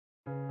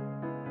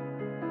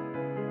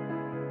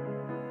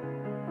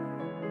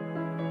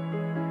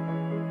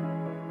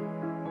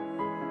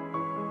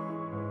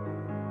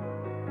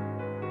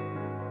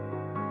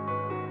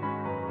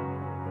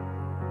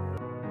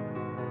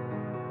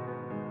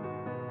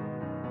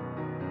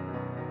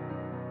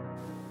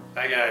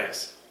Hi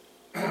guys.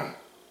 I've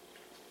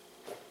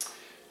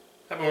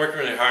been working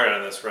really hard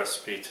on this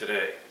recipe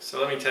today, so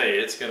let me tell you,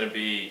 it's going to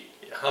be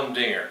a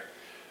humdinger.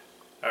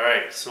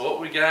 Alright, so what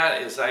we got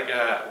is I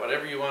got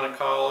whatever you want to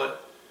call it,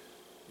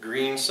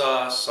 green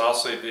sauce,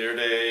 salsa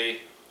verde,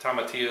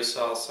 tomatillo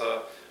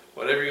salsa,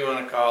 whatever you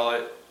want to call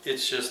it,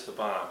 it's just the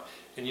bomb.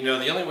 And you know,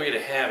 the only way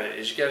to have it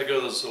is you got to go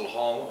to those little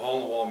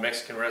hole-in-the-wall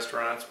Mexican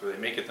restaurants where they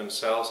make it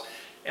themselves.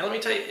 And let me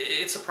tell you,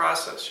 it's a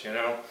process, you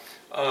know.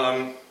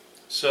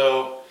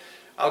 So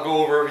I'll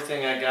go over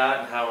everything I got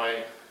and how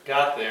I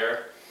got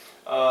there.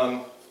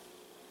 One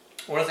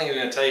thing I'm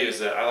going to tell you is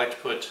that I like to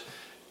put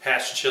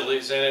hatch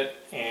chilies in it,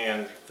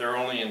 and they're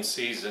only in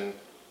season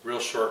real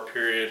short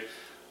period.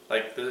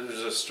 Like there's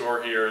a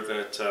store here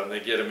that they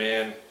get them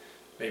in,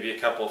 maybe a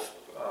couple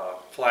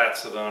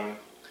flats of them,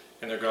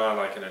 and they're gone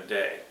like in a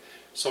day.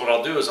 So what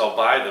I'll do is I'll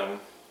buy them,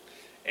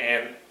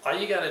 and all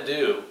you got to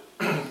do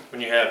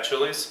when you have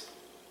chilies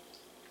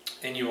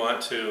and you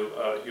want to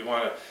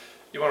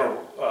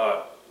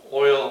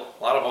oil,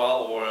 a lot of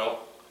olive oil,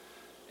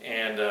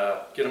 and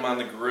get them on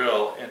the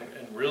grill and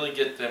really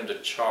get them to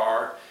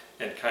char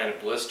and kind of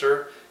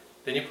blister.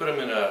 Then you put them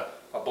in a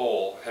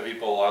bowl, heavy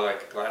bowl. I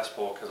like a glass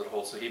bowl because it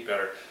holds the heat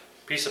better.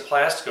 Piece of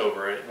plastic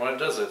over it, and what it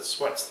does, it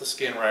sweats the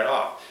skin right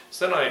off.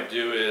 So then what I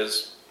do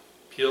is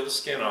peel the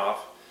skin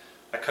off.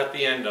 I cut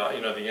the end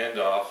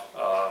off,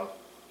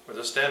 where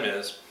the stem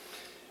is,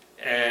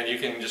 and you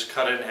can just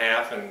cut it in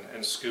half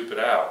and scoop it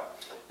out.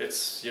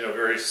 It's, you know,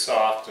 very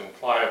soft and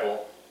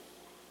pliable.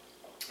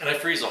 And I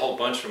freeze a whole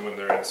bunch of them when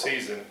they're in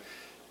season.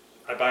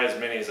 I buy as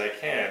many as I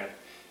can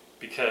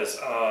because,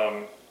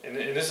 and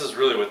this is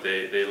really what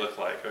they look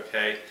like,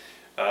 okay?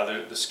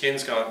 The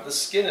skin's gone. The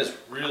skin is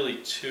really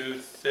too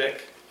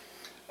thick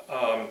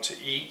to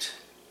eat.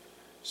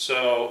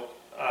 So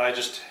I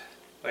just,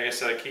 like I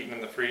said, I keep them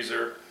in the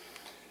freezer,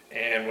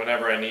 and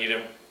whenever I need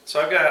them. So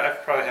I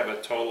probably have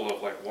a total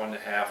of like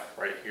 1.5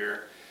 right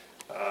here.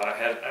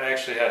 I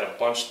actually had a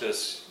bunch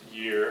this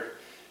year,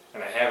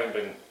 and I haven't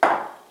been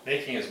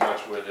making as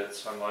much with it,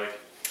 so I'm like,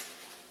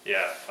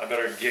 yeah, I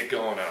better get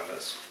going on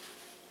this.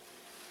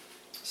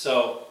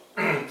 So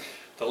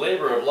the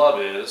labor of love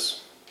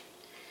is,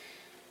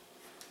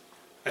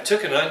 I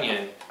took an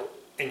onion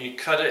and you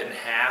cut it in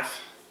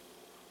half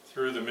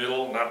through the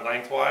middle, not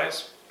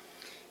lengthwise,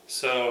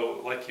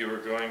 so like you were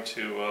going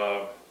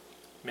to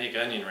make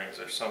onion rings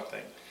or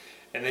something.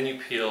 And then you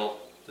peel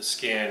the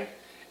skin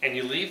and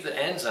you leave the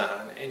ends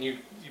on, and you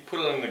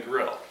put it on the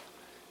grill.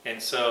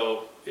 And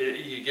so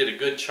you get a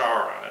good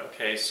char on it,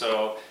 okay?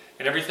 So,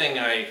 and everything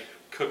I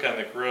cook on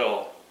the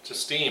grill to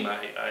steam,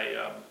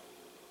 I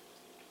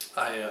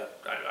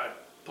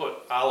put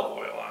olive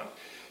oil on.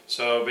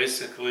 So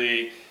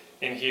basically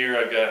in here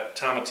I've got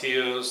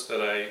tomatillos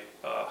that I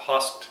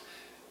husked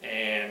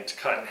and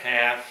cut in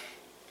half,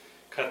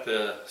 cut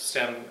the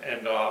stem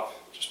end off,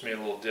 just made a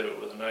little divot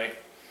with a knife.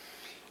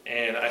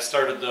 And I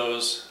started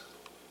those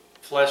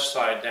flesh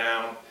side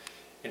down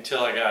until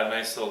I got a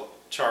nice little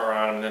char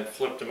on them, and then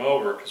flipped them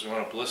over because we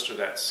want to blister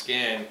that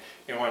skin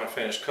and want to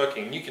finish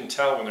cooking. You can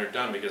tell when they're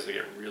done because they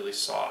get really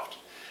soft.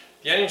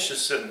 The onions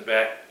just sit in the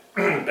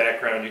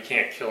background. You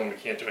can't kill them, you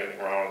can't do anything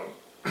wrong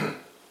with them.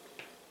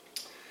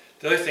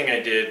 The other thing I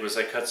did was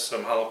I cut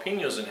some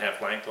jalapenos in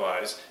half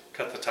lengthwise,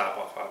 cut the top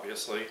off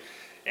obviously,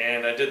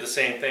 and I did the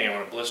same thing. I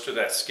want to blister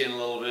that skin a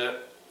little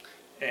bit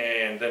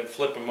and then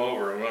flip them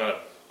over, and want to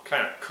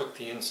kind of cook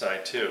the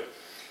inside too.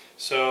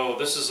 So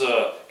this is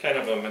a kind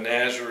of a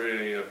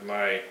menagerie of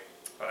my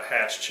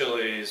hatch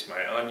chilies,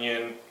 my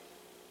onion.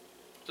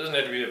 Doesn't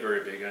have to be a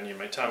very big onion.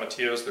 My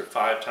tomatillos, there are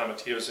 5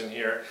 tomatillos in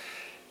here,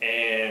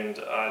 and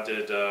I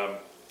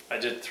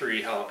did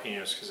 3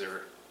 jalapenos because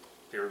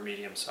they were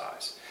medium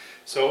size.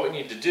 So what we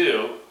need to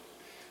do,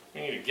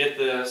 you need to get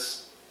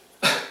this,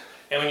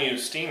 and when you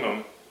steam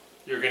them,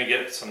 you're going to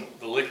get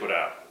the liquid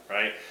out,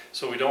 right?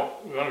 So we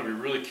want to be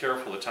really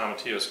careful with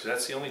tomatillos because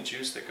that's the only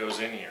juice that goes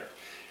in here.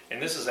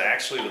 And this is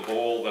actually the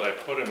bowl that I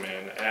put them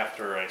in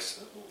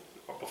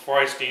before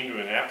I steamed them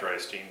and after I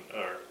steamed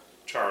or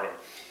charred them.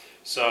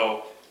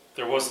 So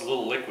there was a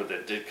little liquid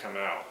that did come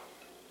out.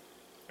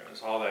 There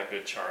was all that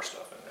good char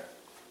stuff in there.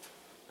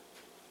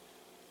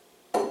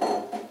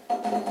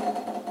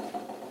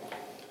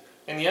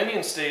 And the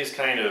onion stays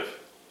kind of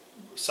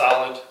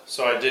solid,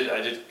 so I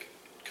did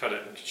cut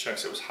it into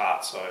chunks. It was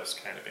hot, so I was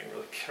kind of being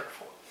really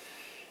careful.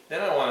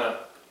 Then I want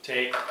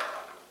to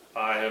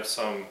I have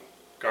some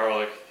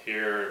garlic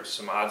here,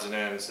 some odds and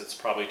ends. It's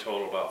probably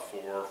total about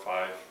 4 or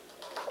 5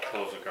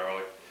 cloves of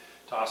garlic.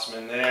 Toss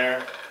them in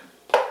there.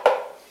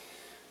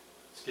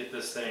 Let's get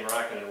this thing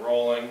rocking and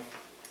rolling.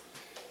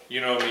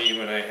 You know me,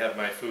 when I have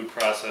my food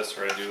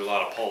processor, I do a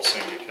lot of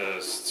pulsing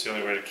because it's the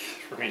only way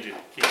for me to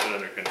keep it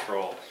under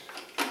control.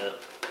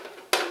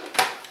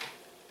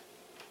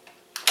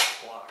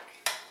 Block.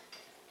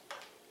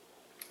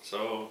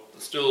 So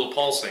let's do a little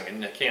pulsing,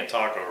 and I can't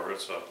talk over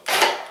it, so.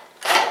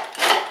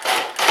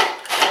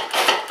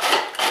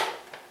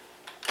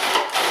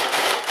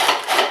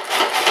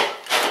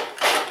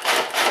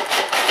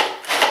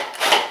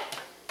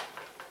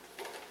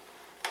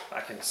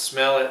 can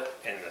smell it,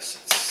 and it's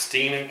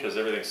steaming because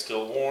everything's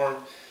still warm.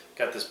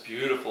 Got this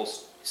beautiful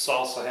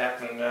salsa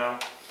happening now.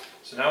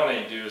 So now what I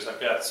need to do is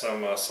I've got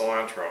some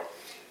cilantro.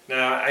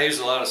 Now I use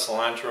a lot of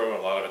cilantro and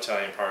a lot of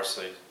Italian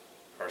parsley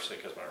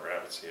because my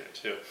rabbits eat it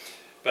too.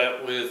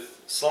 But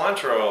with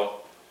cilantro,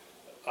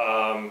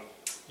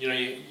 you know,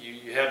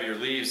 you have your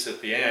leaves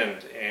at the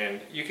end,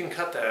 and you can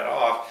cut that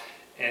off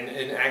and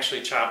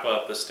actually chop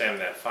up the stem.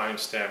 That fine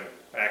stem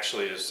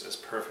actually is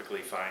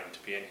perfectly fine to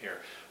be in here.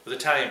 With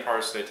Italian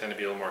parsley, I tend to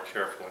be a little more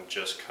careful and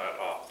just cut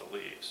off the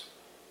leaves.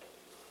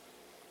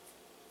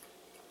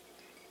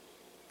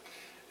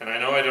 And I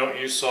know I don't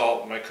use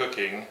salt in my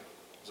cooking,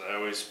 as I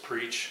always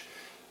preach,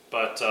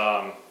 but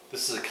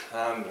this is a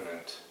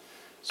condiment.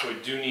 So we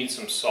do need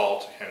some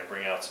salt to kind of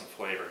bring out some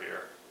flavor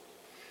here.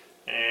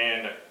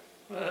 And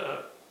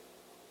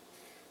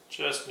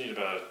just need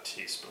about a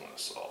teaspoon of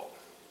salt.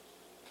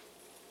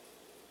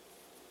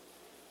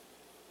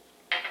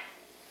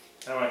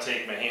 Now I'm going to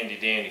take my handy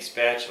dandy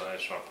spatula and I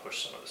just want to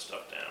push some of the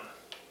stuff down.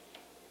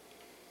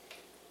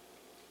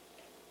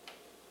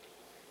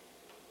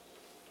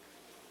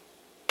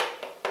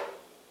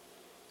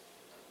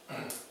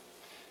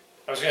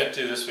 I was going to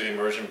do this with the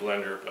immersion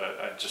blender, but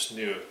I just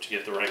knew to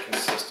get the right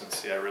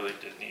consistency I really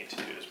did need to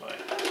use my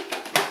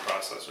food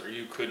processor.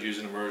 You could use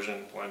an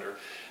immersion blender.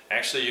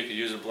 Actually, you could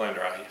use a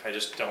blender. I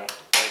just don't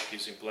like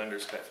using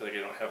blenders because I feel like I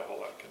don't have a whole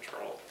lot of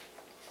control.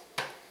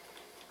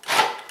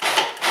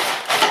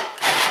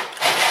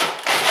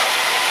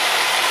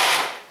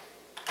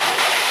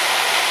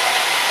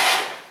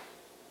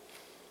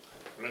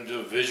 I'm going to do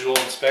a visual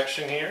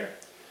inspection here.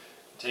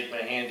 Take my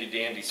handy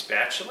dandy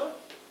spatula.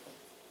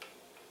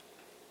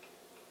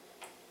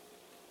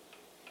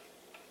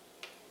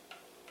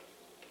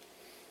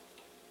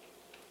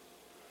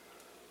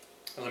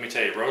 And let me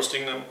tell you,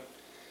 roasting them,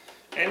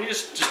 and you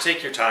just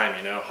take your time,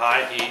 you know,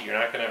 high heat, you're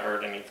not going to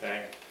hurt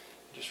anything.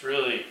 Just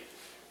really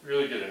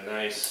get a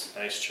nice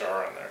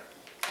char on there.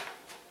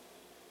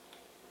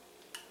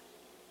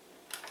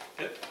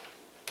 Good.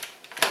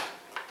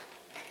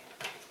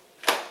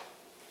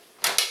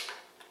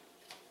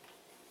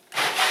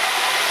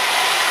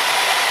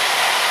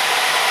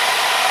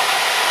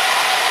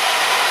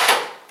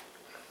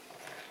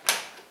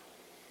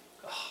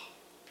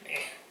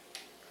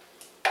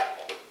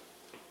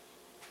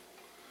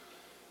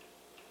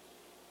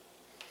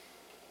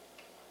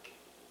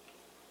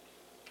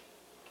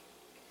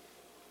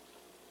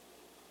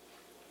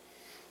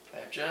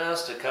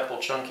 Just a couple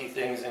chunky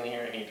things in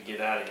here I need to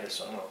get out of here,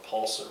 so I'm going to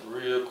pulse it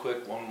real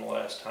quick one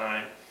last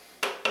time,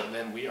 and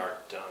then we are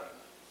done.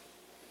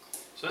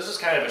 So this is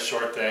kind of a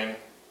short thing.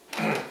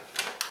 I'm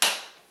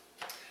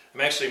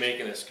actually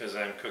making this because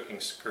I'm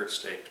cooking skirt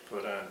steak to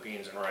put on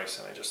beans and rice,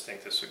 and I just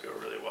think this would go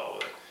really well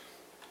with it.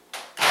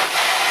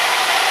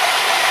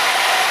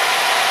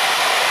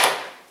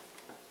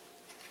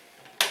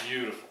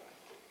 Beautiful.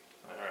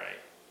 Alright,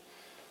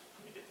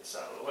 let me get this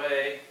out of the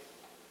way.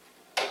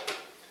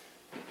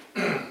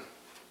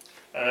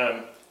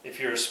 If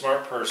you're a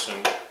smart person,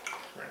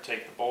 we're going to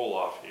take the bowl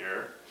off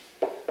here.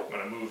 I'm going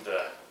to move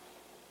the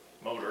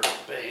motor to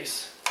the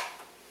base.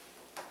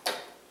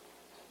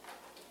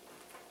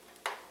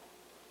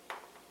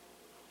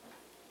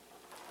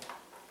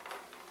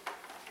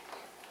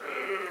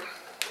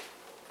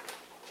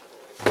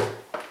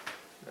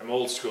 Them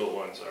old school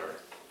ones are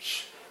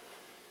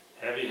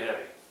heavy.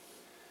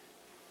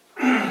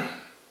 I'm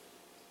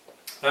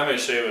going to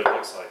show you what it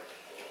looks like.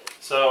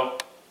 So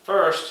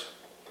first,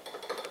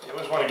 you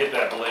always want to get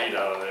that blade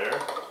out of there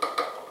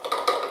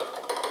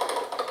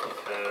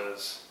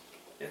because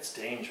it's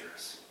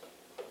dangerous.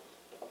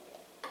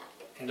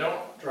 And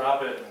don't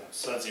drop it in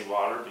sudsy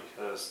water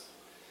because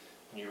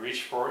when you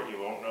reach for it, you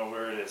won't know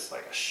where it is.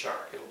 Like a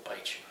shark, it'll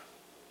bite you.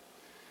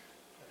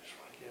 I just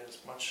want to get as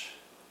much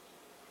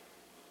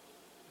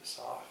of this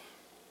off.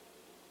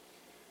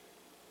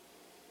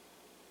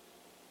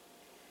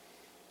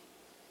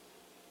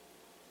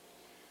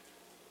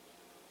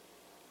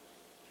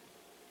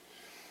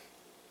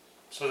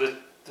 So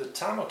the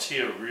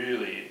tomatillo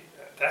really,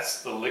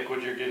 that's the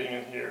liquid you're getting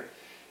in here,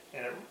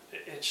 and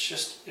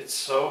it's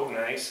so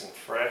nice and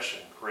fresh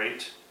and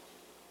great.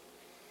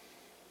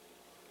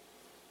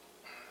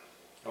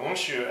 And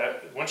once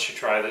you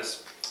try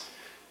this,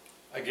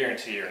 I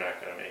guarantee you're not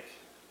going to make,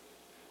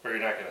 or you're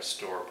not going to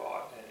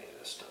store-bought any of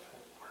this stuff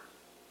anymore.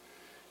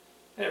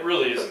 And it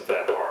really isn't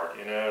that hard,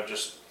 you know.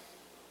 Just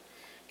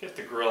get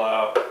the grill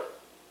out.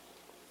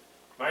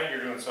 Mind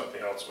you're doing something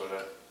else with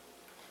it.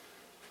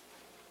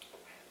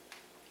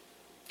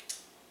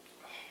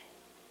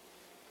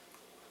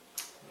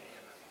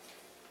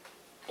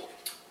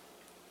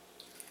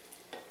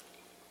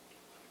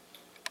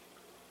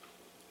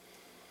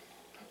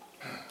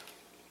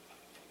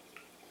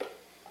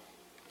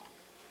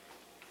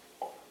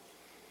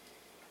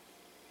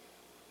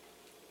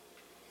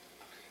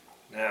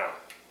 Now,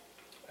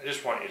 I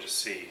just want you to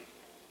see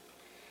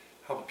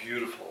how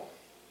beautiful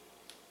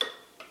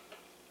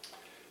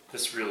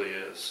this really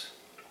is.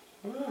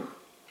 Woo.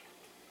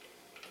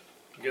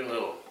 You get a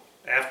little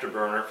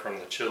afterburner from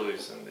the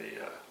chilies and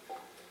the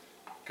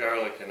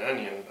garlic and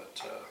onion,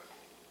 but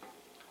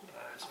my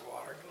eyes are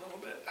watering a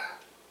little bit.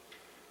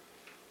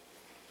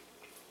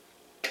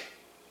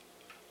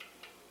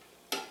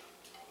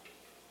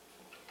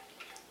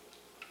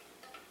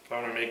 If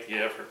I'm going to make the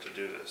effort to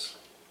do this,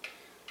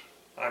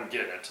 I'm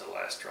getting it to the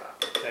last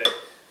drop, okay?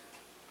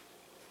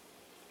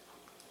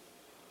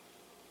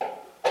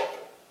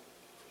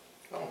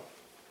 Oh,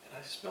 and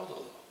I spilled a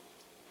little.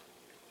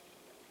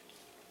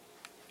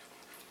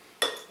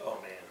 Oh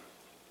man.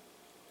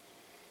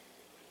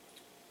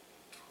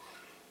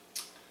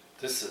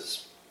 This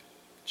is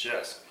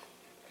just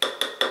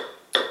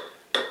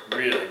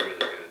really, really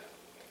good.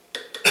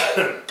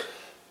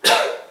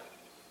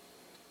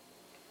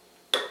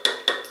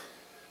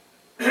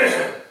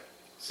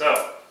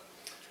 So,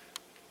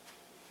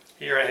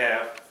 here I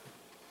have,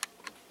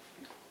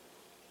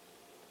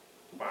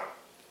 wow,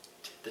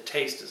 the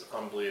taste is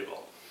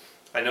unbelievable.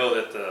 I know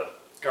that the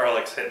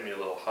garlic's hitting me a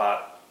little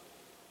hot,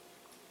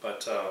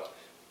 but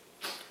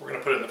we're going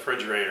to put it in the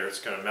refrigerator. It's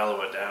going to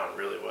mellow it down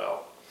really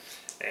well.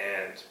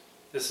 And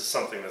this is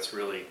something that's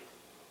really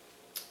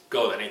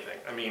go with anything.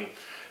 I mean,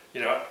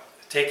 you know,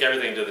 take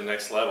everything to the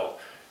next level.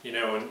 You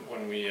know,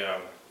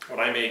 when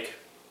I make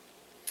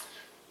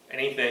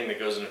anything that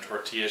goes in a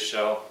tortilla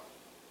shell,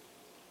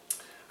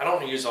 I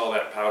don't use all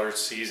that powdered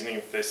seasoning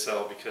that they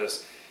sell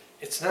because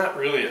it's not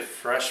really a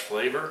fresh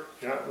flavor.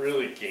 You're not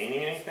really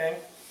gaining anything.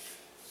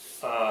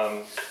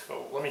 But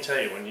let me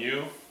tell you, when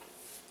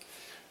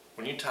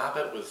you top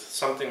it with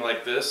something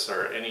like this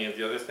or any of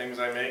the other things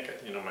I make,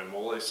 you know, my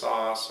mole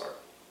sauce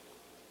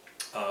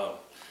or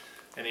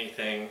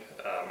anything,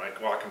 my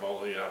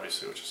guacamole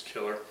obviously, which is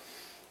killer,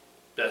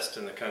 best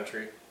in the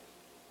country.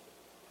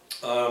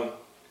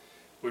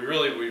 We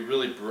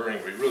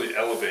really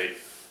elevate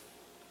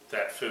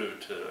that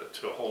food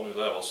to a whole new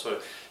level. So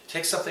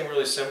take something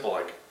really simple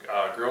like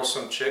grill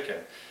some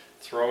chicken,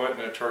 throw it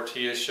in a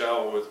tortilla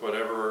shell with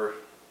whatever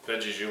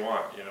veggies you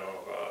want, you know,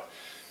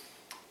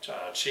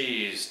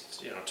 cheese,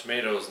 you know,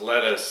 tomatoes,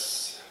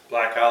 lettuce,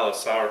 black olive,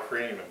 sour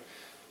cream, and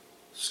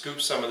scoop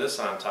some of this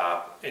on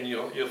top, and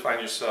you'll find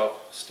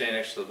yourself standing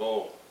next to the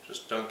bowl,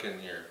 just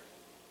dunking your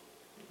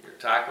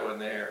taco in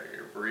there,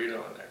 your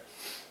burrito in there.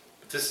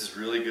 But this is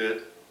really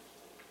good,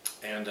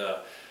 and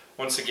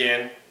once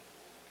again,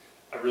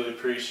 I really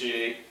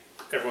appreciate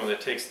everyone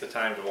that takes the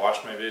time to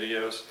watch my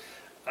videos.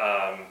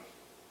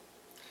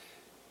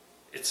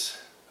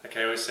 It's, like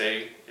I always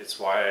say, it's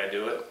why I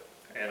do it,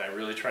 and I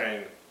really try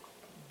and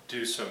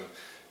do some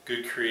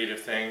good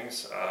creative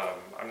things.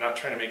 I'm not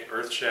trying to make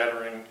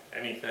earth-shattering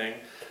anything.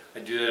 I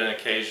do that on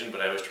occasion, but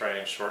I always try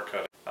and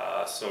shortcut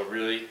it. So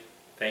really,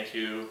 thank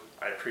you.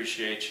 I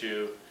appreciate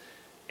you,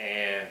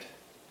 and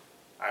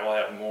I will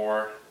have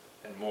more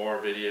and more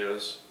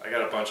videos. I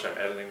got a bunch I'm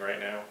editing right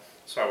now,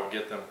 so I will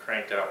get them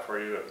cranked out for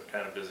you. I'm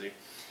kind of busy,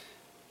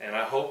 and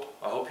I hope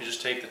you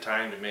just take the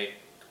time to make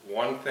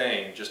one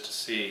thing just to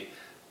see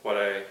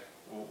what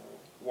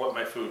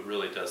my food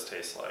really does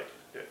taste like.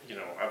 You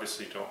know,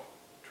 obviously don't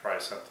try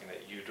something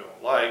that you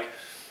don't like,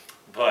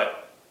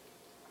 but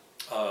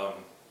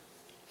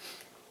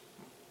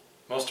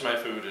most of my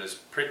food is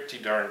pretty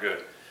darn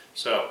good.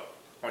 So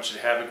I want you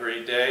to have a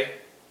great day.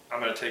 I'm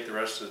going to take the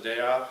rest of the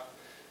day off,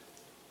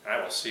 and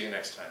I will see you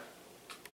next time.